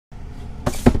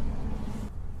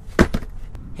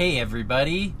Hey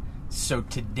everybody, so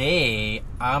today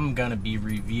I'm gonna be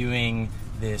reviewing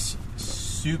this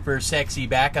super sexy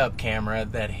backup camera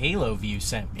that Haloview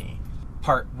sent me.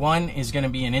 Part 1 is gonna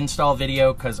be an install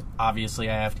video because obviously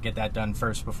I have to get that done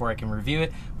first before I can review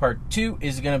it. Part 2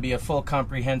 is gonna be a full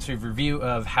comprehensive review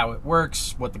of how it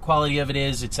works, what the quality of it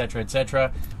is, etc,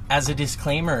 etc. As a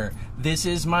disclaimer, this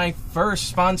is my first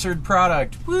sponsored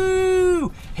product.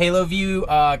 Woo! Haloview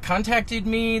contacted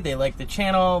me, they liked the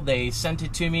channel, they sent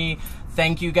it to me.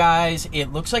 Thank you guys.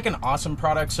 It looks like an awesome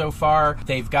product so far.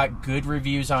 They've got good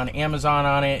reviews on Amazon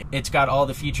on it. It's got all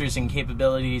the features and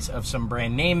capabilities of some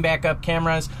brand name backup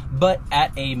cameras, but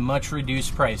at a much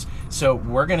reduced price. So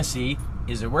we're gonna see,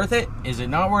 is it worth it? Is it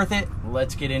not worth it?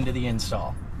 Let's get into the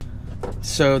install.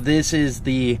 So this is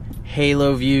the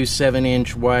Haloview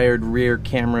 7-inch wired rear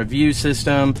camera view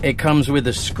system. It comes with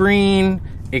a screen,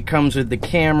 it comes with the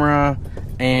camera,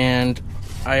 and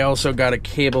I also got a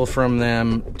cable from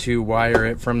them to wire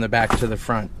it from the back to the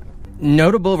front.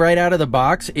 Notable right out of the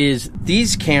box is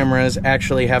these cameras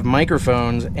actually have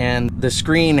microphones and the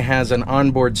screen has an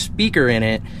onboard speaker in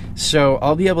it, so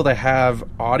I'll be able to have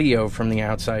audio from the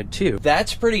outside too.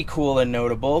 That's pretty cool and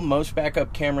notable. Most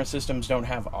backup camera systems don't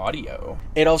have audio.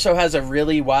 It also has a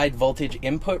really wide voltage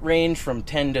input range from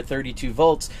 10 to 32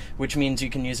 volts, which means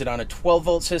you can use it on a 12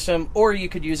 volt system or you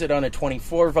could use it on a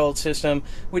 24 volt system,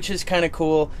 which is kind of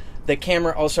cool. The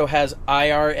camera also has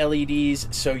IR LEDs,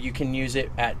 so you can use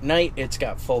it at night. It's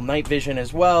got full night vision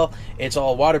as well. It's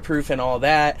all waterproof and all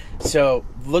that. So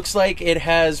looks like it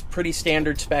has pretty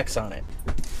standard specs on it.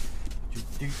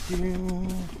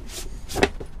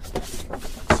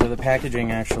 So the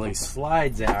packaging actually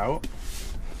slides out.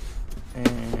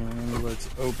 And let's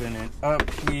open it up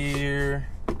here.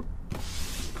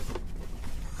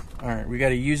 All right, we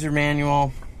got a user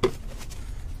manual.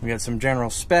 We got some general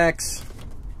specs.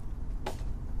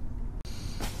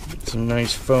 Some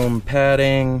nice foam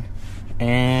padding,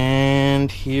 and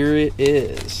here it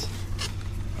is.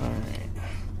 Alright,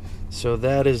 so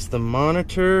that is the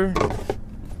monitor,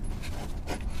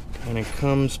 and it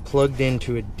comes plugged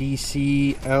into a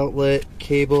DC outlet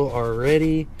cable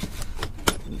already.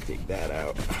 Let me dig that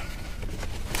out.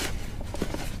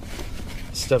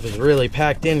 Stuff is really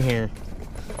packed in here.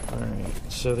 Alright,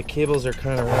 so the cables are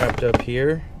kind of wrapped up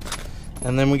here,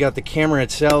 and then we got the camera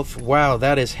itself. Wow,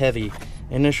 that is heavy.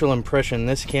 Initial impression,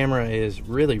 this camera is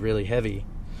really heavy.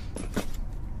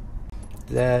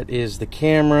 That is the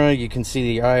camera. You can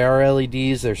see the IR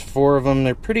LEDs. There's 4 of them.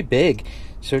 They're pretty big,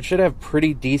 so it should have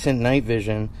pretty decent night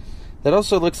vision. That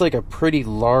also looks like a pretty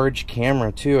large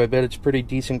camera too. I bet it's pretty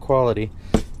decent quality.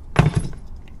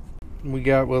 We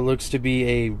got what looks to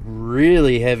be a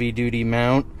really heavy duty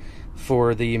mount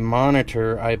for the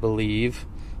monitor, I believe.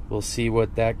 We'll see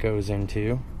what that goes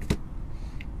into.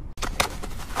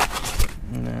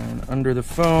 And then under the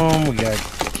foam, we got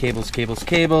cables,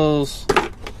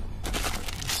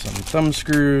 some thumb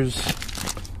screws.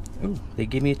 Ooh, they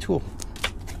gave me a tool.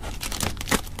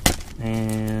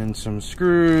 And some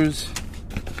screws,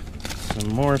 some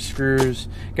more screws.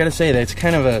 Gotta say, that's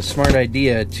kind of a smart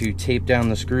idea to tape down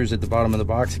the screws at the bottom of the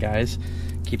box, guys.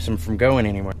 Keeps them from going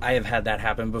anywhere. I have had that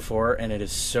happen before, and it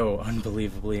is so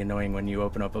unbelievably annoying when you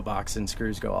open up a box and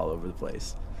screws go all over the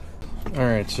place.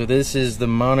 Alright, so this is the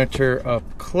monitor up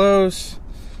close.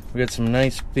 We got some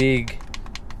nice big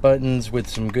buttons with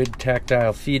some good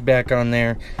tactile feedback on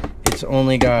there. It's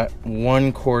only got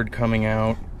one cord coming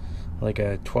out, like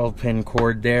a 12-pin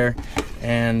cord there,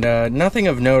 and nothing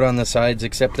of note on the sides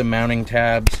except the mounting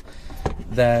tabs.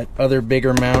 That other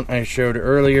bigger mount I showed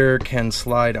earlier can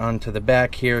slide onto the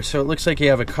back here, so it looks like you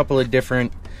have a couple of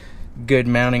different good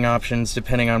mounting options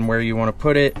depending on where you want to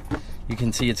put it. You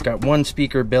can see it's got one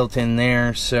speaker built in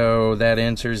there, so that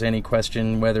answers any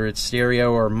question whether it's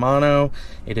stereo or mono.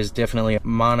 It is definitely a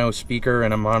mono speaker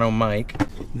and a mono mic.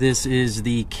 This is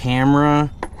the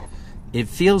camera. It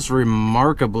feels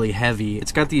remarkably heavy.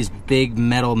 It's got these big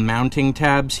metal mounting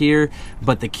tabs here,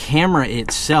 but the camera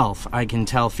itself, I can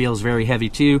tell, feels very heavy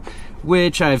too,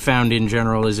 which I've found in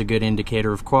general is a good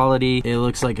indicator of quality. It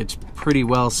looks like it's pretty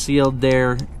well sealed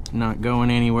there, not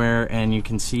going anywhere, and you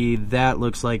can see that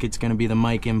looks like it's going to be the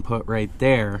mic input right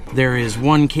there. There is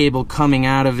one cable coming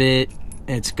out of it.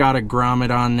 It's got a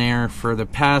grommet on there for the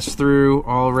pass-through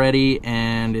already,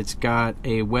 and it's got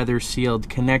a weather-sealed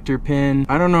connector pin.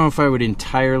 I don't know if I would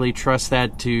entirely trust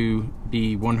that to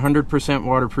be 100%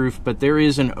 waterproof, but there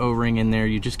is an O-ring in there.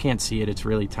 You just can't see it. It's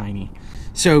really tiny.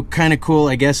 So kind of cool.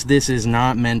 I guess this is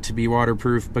not meant to be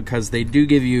waterproof because they do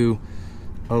give you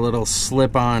a little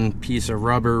slip-on piece of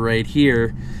rubber right here,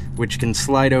 which can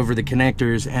slide over the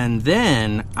connectors, and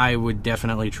then I would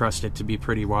definitely trust it to be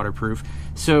pretty waterproof.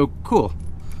 So cool.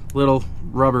 little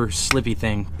rubber slippy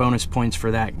thing. Bonus points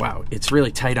for that. Wow, it's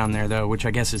really tight on there though, which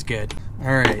I guess is good.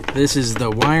 All right, this is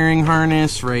the wiring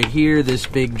harness right here, this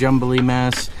big jumbly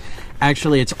mess.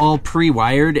 Actually, it's all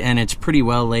pre-wired and it's pretty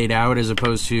well laid out as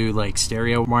opposed to like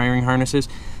stereo wiring harnesses.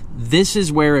 This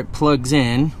is where it plugs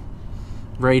in,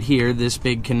 right here, this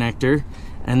big connector.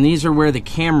 And these are where the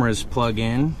cameras plug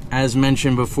in. As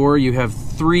mentioned before, you have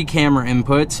 3 camera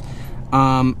inputs.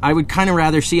 I would kind of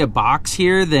rather see a box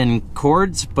here than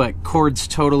cords, but cords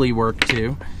totally work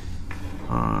too.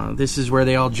 This is where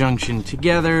they all junction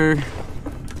together.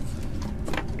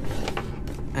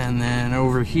 And then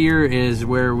over here is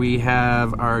where we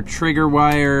have our trigger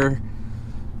wire.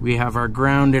 We have our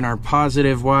ground and our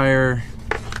positive wire.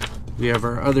 We have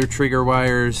our other trigger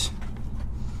wires.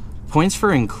 Points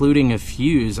for including a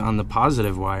fuse on the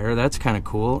positive wire. That's kind of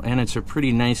cool. And it's a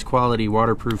pretty nice quality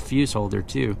waterproof fuse holder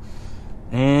too.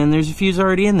 And there's a fuse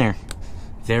already in there.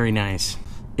 Very nice.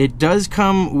 It does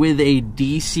come with a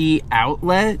DC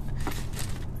outlet,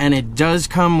 and it does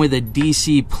come with a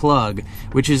DC plug,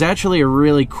 which is actually a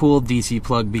really cool DC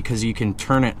plug because you can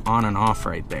turn it on and off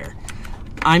right there.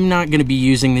 I'm not going to be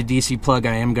using the DC plug.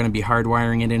 I am going to be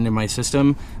hardwiring it into my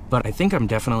system, but I think I'm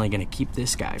definitely going to keep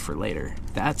this guy for later.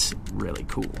 That's really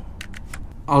cool.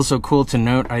 Also cool to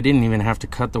note, I didn't even have to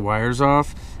cut the wires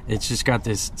off. It's just got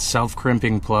this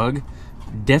self-crimping plug.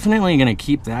 Definitely going to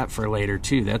keep that for later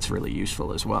too. That's really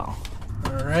useful as well.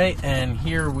 All right, and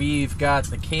here we've got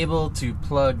the cable to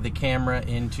plug the camera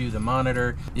into the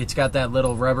monitor. It's got that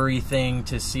little rubbery thing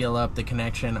to seal up the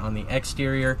connection on the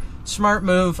exterior. Smart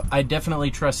move. I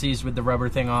definitely trust these with the rubber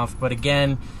thing off, but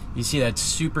again, you see that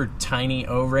super tiny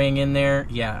O-ring in there?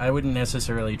 Yeah, I wouldn't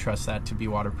necessarily trust that to be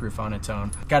waterproof on its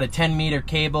own. Got a 10-meter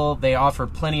cable. They offer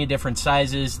plenty of different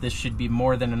sizes. This should be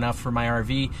more than enough for my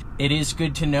RV. It is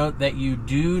good to note that you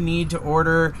do need to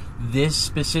order this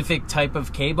specific type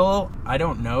of cable. I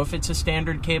don't know if it's a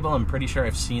standard cable. I'm pretty sure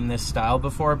I've seen this style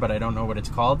before, but I don't know what it's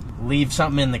called. Leave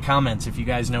something in the comments if you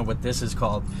guys know what this is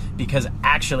called, because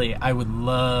actually I would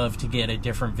love to get a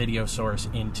different video source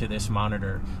into this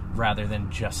monitor rather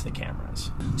than just the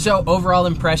cameras. So overall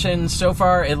impressions, so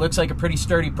far it looks like a pretty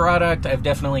sturdy product. I've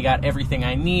definitely got everything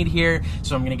I need here,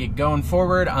 so I'm gonna get going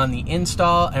forward on the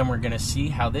install and we're gonna see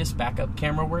how this backup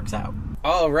camera works out.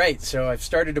 All right, so I've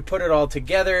started to put it all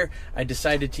together. I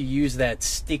decided to use that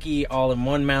sticky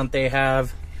all-in-one mount they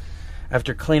have.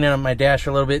 After cleaning up my dash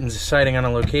a little bit and deciding on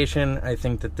a location, I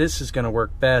think that this is gonna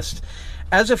work best.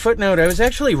 As a footnote, I was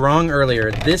actually wrong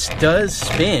earlier. This does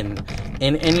spin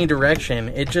in any direction.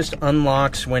 It just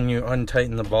unlocks when you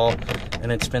untighten the ball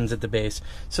and it spins at the base.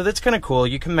 So that's kind of cool.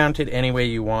 You can mount it any way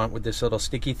you want with this little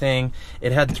sticky thing.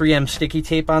 It had 3M sticky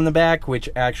tape on the back, which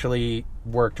actually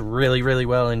worked really, really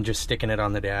well in just sticking it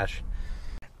on the dash.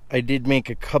 I did make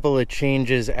a couple of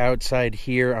changes outside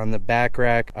here on the back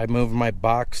rack. I moved my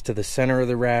box to the center of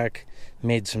the rack,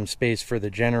 made some space for the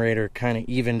generator, kind of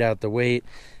evened out the weight.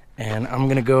 And I'm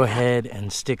gonna go ahead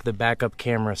and stick the backup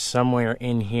camera somewhere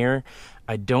in here.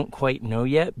 I don't quite know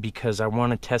yet because I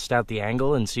want to test out the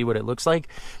angle and see what it looks like,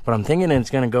 but I'm thinking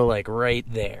it's gonna go like right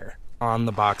there on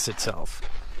the box itself.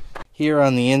 Here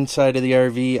on the inside of the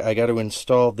RV, I got to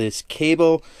install this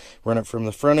cable, run it from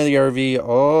the front of the RV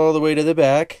all the way to the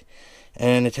back,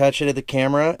 and attach it to the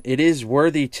camera. It is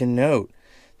worthy to note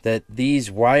that these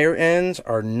wire ends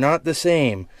are not the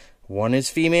same. One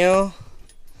is female,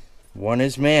 one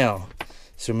is male,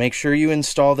 so make sure you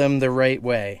install them the right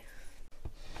way.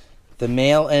 The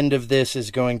male end of this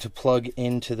is going to plug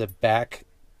into the back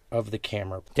of the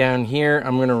camera. Down here,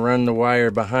 I'm going to run the wire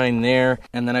behind there,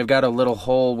 and then I've got a little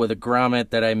hole with a grommet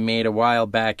that I made a while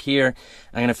back here.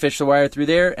 I'm going to fish the wire through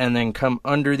there and then come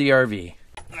under the RV.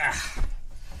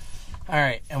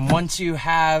 Alright, and once you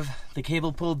have the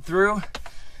cable pulled through,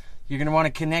 you're going to want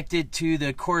to connect it to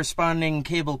the corresponding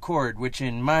cable cord, which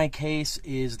in my case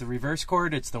is the reverse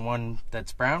cord. It's the one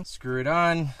that's brown. Screw it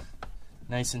on,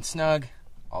 nice and snug,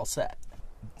 all set.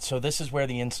 So this is where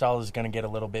the install is going to get a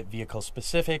little bit vehicle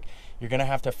specific. You're going to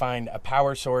have to find a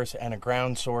power source and a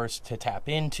ground source to tap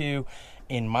into.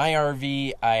 In my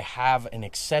RV, I have an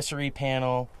accessory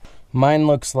panel. Mine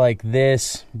looks like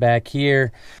this back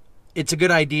here. It's a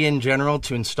good idea in general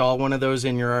to install one of those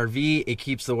in your RV. It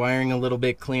keeps the wiring a little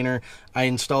bit cleaner. I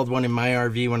installed one in my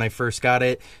RV when I first got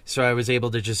it, so I was able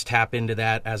to just tap into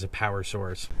that as a power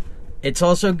source. It's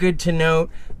also good to note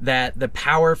that the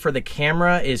power for the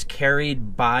camera is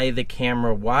carried by the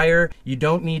camera wire. You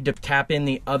don't need to tap in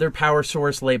the other power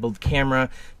source labeled camera.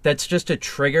 That's just a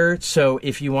trigger, so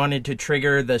if you wanted to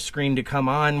trigger the screen to come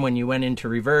on when you went into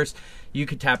reverse, you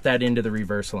could tap that into the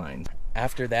reverse line.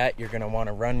 After that, you're going to want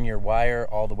to run your wire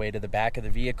all the way to the back of the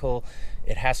vehicle.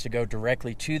 It has to go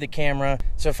directly to the camera.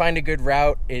 So find a good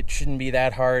route. It shouldn't be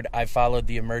that hard. I followed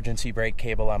the emergency brake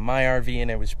cable on my RV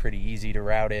and it was pretty easy to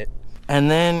route it.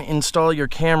 And then install your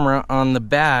camera on the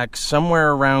back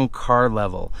somewhere around car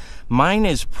level. Mine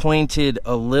is pointed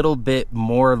a little bit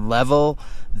more level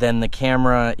than the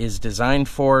camera is designed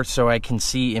for, so I can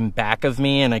see in back of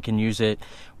me and I can use it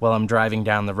while I'm driving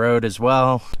down the road as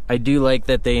well. I do like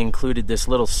that they included this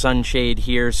little sunshade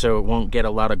here so it won't get a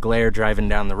lot of glare driving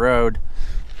down the road.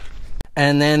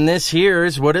 And then this here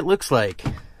is what it looks like.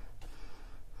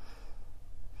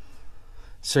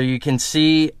 So you can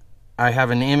see I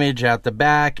have an image out the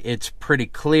back. It's pretty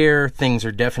clear. Things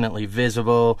are definitely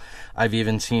visible. I've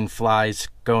even seen flies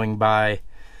going by.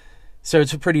 So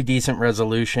it's a pretty decent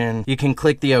resolution. You can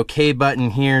click the OK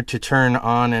button here to turn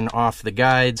on and off the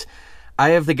guides. I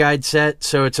have the guide set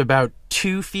so it's about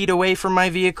 2 feet away from my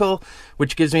vehicle,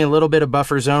 which gives me a little bit of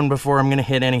buffer zone before I'm going to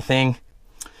hit anything.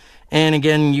 And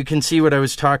again, you can see what I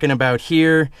was talking about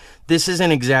here. This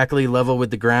isn't exactly level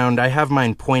with the ground. I have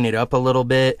mine pointed up a little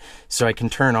bit so I can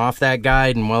turn off that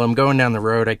guide, and while I'm going down the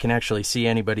road, I can actually see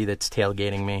anybody that's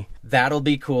tailgating me. That'll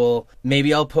be cool.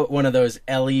 Maybe I'll put one of those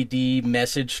LED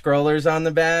message scrollers on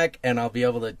the back, and I'll be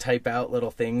able to type out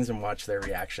little things and watch their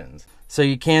reactions. So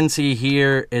you can see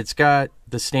here, it's got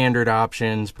the standard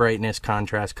options, brightness,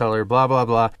 contrast, color, blah, blah,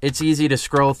 blah. It's easy to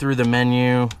scroll through the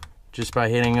menu just by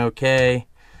hitting OK.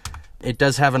 It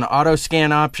does have an auto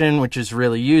scan option, which is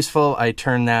really useful. I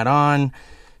turn that on.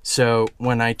 So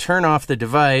when I turn off the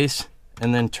device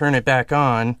and then turn it back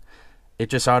on, it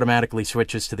just automatically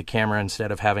switches to the camera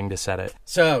instead of having to set it.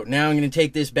 So now I'm going to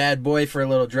take this bad boy for a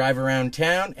little drive around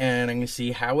town and I'm going to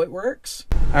see how it works.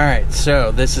 All right,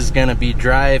 so this is going to be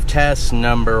drive test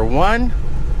number 1.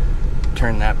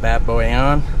 Turn that bad boy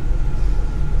on.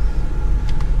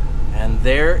 And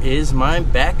there is my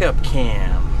backup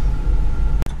cam.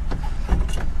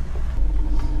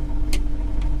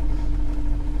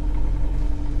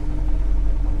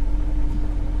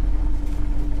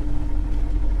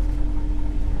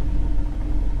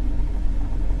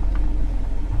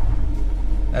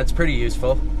 That's pretty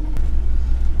useful.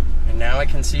 And now I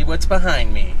can see what's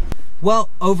behind me. Well,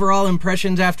 overall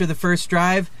impressions after the first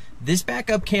drive, this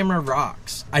backup camera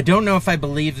rocks. I don't know if I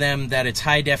believe them that it's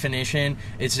high definition.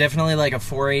 It's definitely like a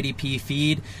 480p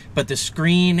feed, but the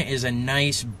screen is a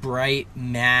nice, bright,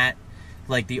 matte,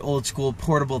 like the old school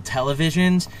portable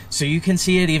televisions. So you can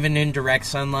see it even in direct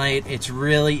sunlight. It's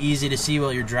really easy to see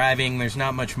while you're driving. There's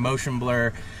not much motion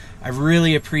blur. I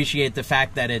really appreciate the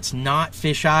fact that it's not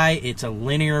fisheye, it's a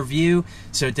linear view,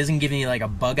 so it doesn't give me like a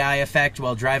bug eye effect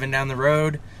while driving down the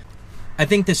road. I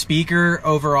think the speaker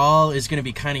overall is going to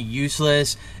be kind of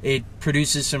useless. It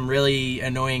produces some really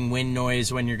annoying wind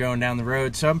noise when you're going down the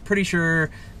road, so I'm pretty sure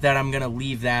that I'm going to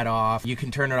leave that off. You can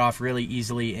turn it off really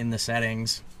easily in the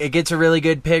settings. It gets a really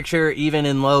good picture even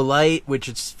in low light, which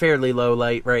is fairly low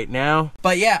light right now.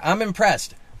 But yeah, I'm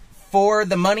impressed. For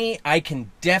the money, I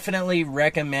can definitely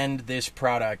recommend this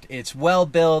product. It's well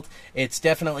built. It's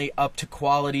definitely up to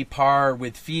quality par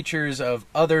with features of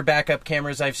other backup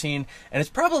cameras I've seen, and it's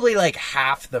probably like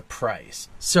half the price.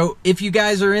 So if you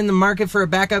guys are in the market for a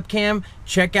backup cam,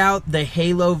 check out the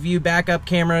Haloview backup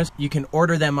cameras. You can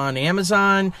order them on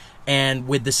Amazon. And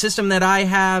with the system that I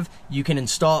have, you can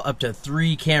install up to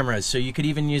 3 cameras, so you could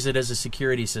even use it as a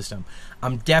security system.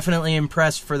 I'm definitely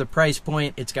impressed for the price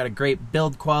point. It's got a great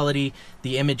build quality.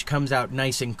 The image comes out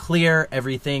nice and clear.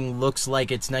 Everything looks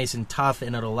like it's nice and tough,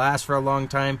 and it'll last for a long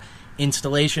time.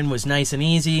 Installation was nice and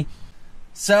easy.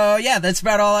 So yeah, that's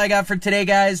about all I got for today,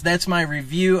 guys. That's my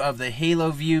review of the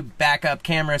Haloview backup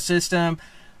camera system.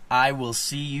 I will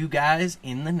see you guys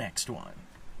in the next one.